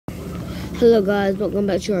Hello guys, welcome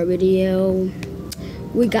back to our video.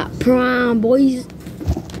 We got Prime, boys.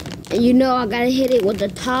 And you know I gotta hit it with the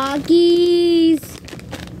Takis.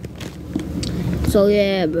 So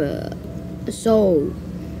yeah, bruh. So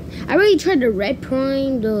I already tried the red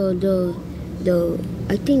prime,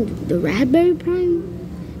 I think the raspberry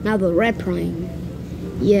prime. Now the red prime.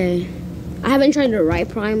 Yeah. I haven't tried the red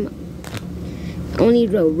prime. Only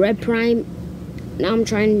the red prime. Now I'm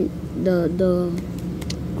trying the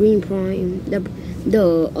green prime, the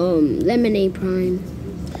lemonade prime.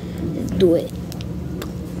 Let's do it.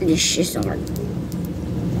 This shit's hard.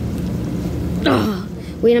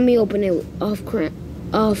 Wait, let me open it off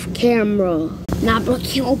camera. Nah, bro, I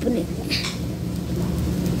can't open it.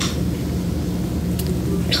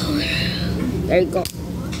 There you go.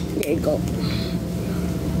 There you go.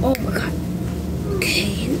 Oh my god.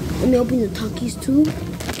 Okay, let me open the Takis too.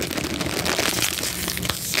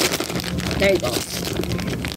 There you go.